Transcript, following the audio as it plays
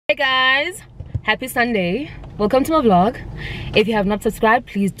Hey guys, happy Sunday. Welcome to my vlog. If you have not subscribed,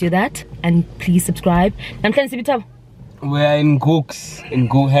 please do that and please subscribe. We are in Gooks.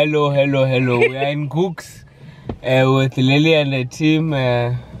 Hello. We are in Gooks with Lily and the team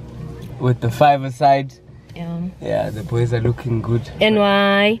with the 5-a-side. Yeah, the boys are looking good.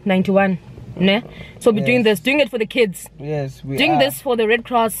 NY91. Ne? So we're doing it for the kids. Yes, we doing are. This for the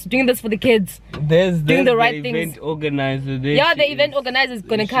Redcross, doing this for the kids. There's doing the right event things. Organizer. Yeah, the event organizer is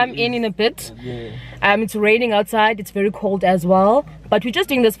gonna come in a bit. Yeah. It's raining outside. It's very cold as well. But we're just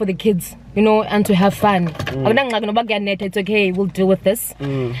doing this for the kids, you know, and to have fun. It's okay. We'll deal with this.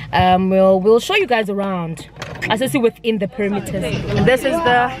 We'll show you guys around. As I see within the perimeters. This is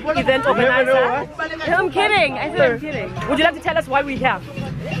the event organizer. I'm kidding. I said I'm kidding. Would you like to tell us why we're here?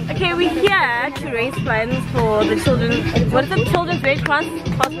 Okay, we're here to raise funds for the children. What is it? Children's Redcross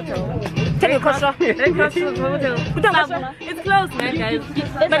Hospital. Redcross Hospital. It's close, man, guys.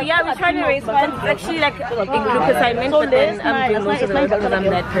 But yeah, we're trying to raise funds. It's actually like a group assignment, but then I'm doing most of the work because I'm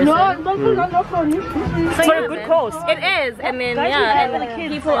that person. It's for a good cause. It is, and then yeah,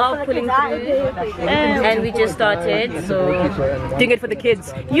 and people are pulling through, and we just started, so doing it for the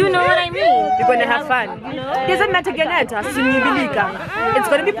kids. You know what I mean? We're gonna have fun. Doesn't matter, it's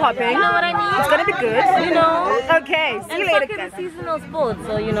gonna be popping. You know what I mean? It's gonna be good. You know. Okay. See you later. It's a seasonal sport,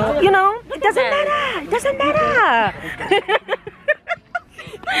 so you know. You know, it doesn't matter. It doesn't matter.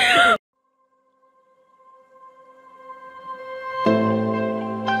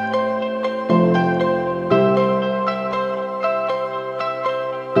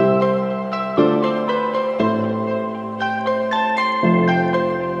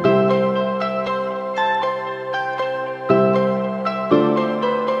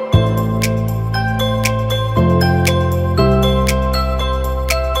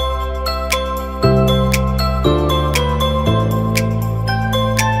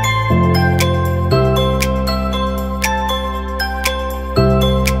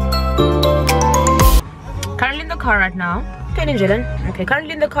 Right now, okay,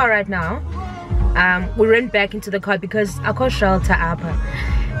 currently in the car right now. We ran back into the car because I call shelter up,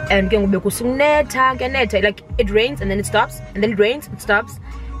 and like it rains and then it stops, and then it rains, it stops,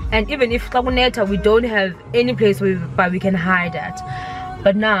 and even if we don't have any place where we can hide at.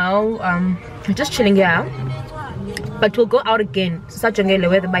 But now we're just chilling here, but we'll go out again. But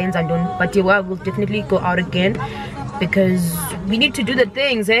we'll definitely go out again because we need to do the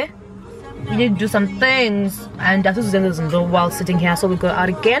things, we need to do some things, and that's what while sitting here. So we go out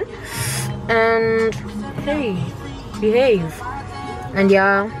again and hey, behave, and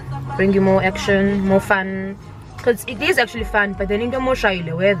yeah, bring you more action, more fun, because it is actually fun, but then more shy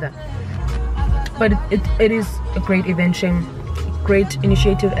the weather. But it is a great event, great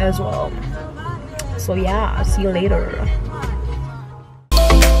initiative as well. So yeah, I'll see you later.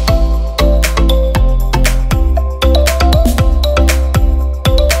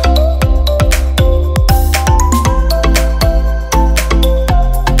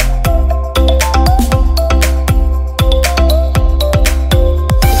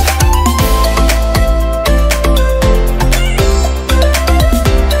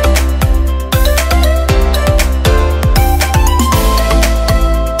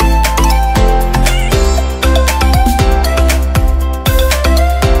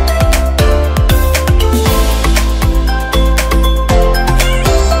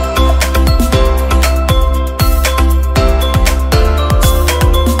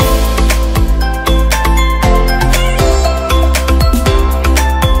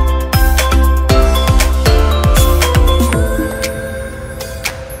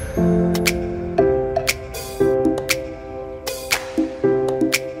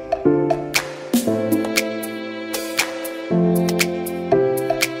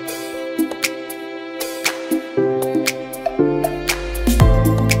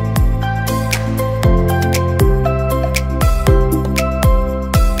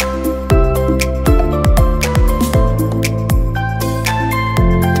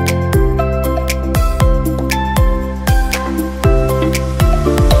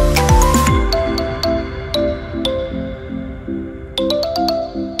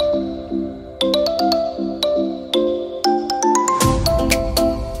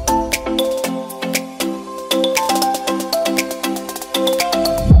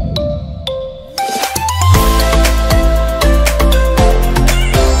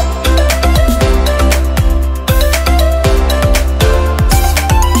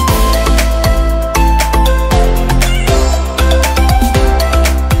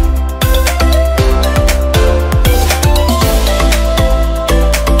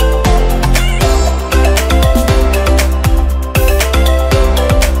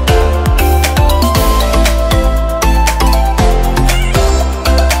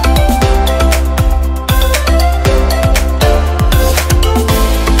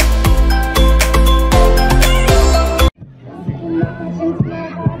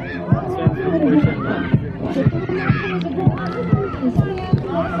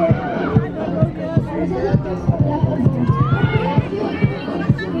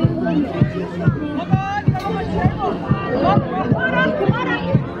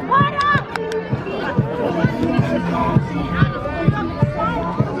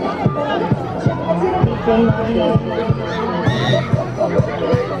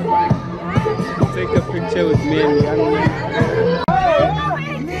 Take a picture with me and young man.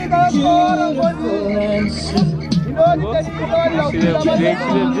 They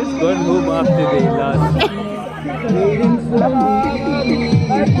should have just gone home after they lost.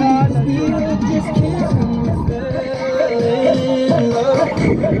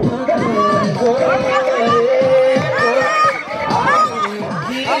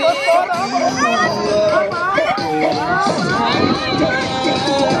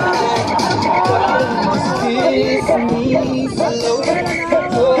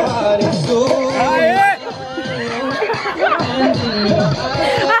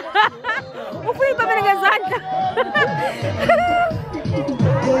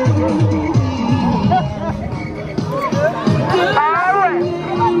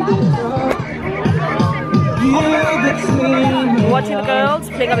 Watching the girls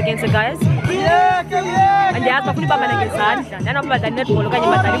playing up against the guys. And they ask for football against Sandra. None of them are netball.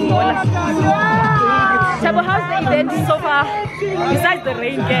 Thabo, how's the event so far? Besides the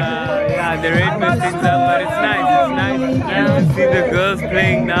rain game. Yeah, the rain messed things up, but it's nice. It's nice. Nice to see the girls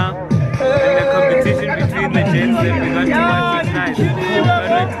playing now. And the competition between the gents that we got to watch is nice. We're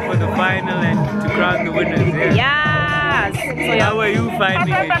waiting for the final and to crown the winners. Yes. So yeah. How are you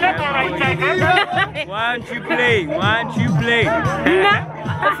finding it? Why aren't you playing? Why aren't you playing? No.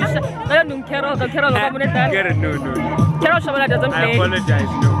 Carol doesn't play. I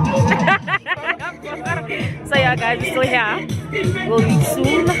apologize, no. So yeah, guys, we're still here. We'll leave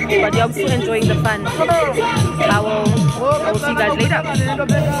soon, but yeah, I'm still enjoying the fun. I will see you guys later.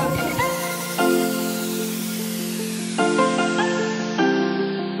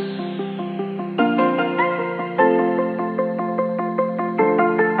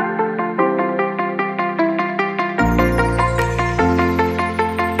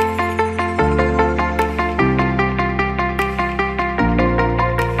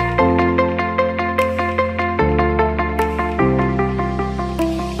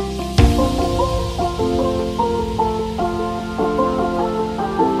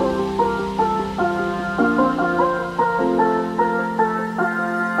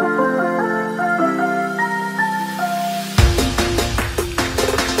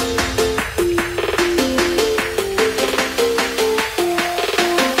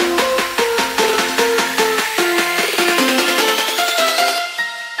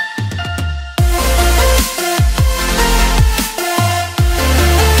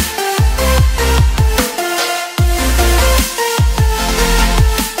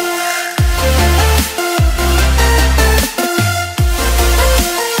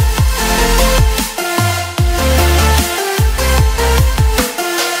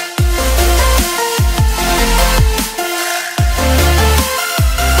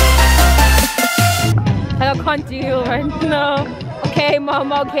 No. Okay,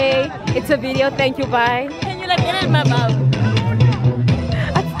 mom, okay. It's a video. Thank you, bye. Can you like get in my mouth?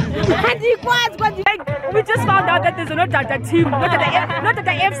 We just found out that there's a Nodada team. Not at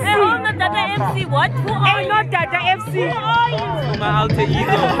the FC. Not Nodada FC. What? Who are you? Not at the FC. Who are you? My alter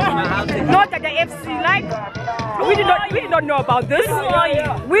ego. Not at the FC. Like we did not know about this. Who are you?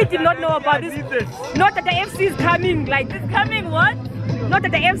 We did not know about this. Not that the FC is coming. Like It's coming. What? not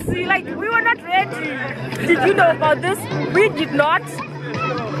at the FC. Like we were not ready. Did you know about this? We did not.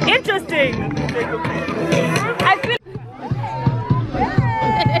 Interesting. I feel.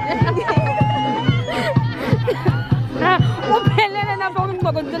 Uphelele na phone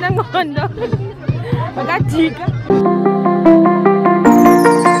ngokuntana ngondo. Bakajika.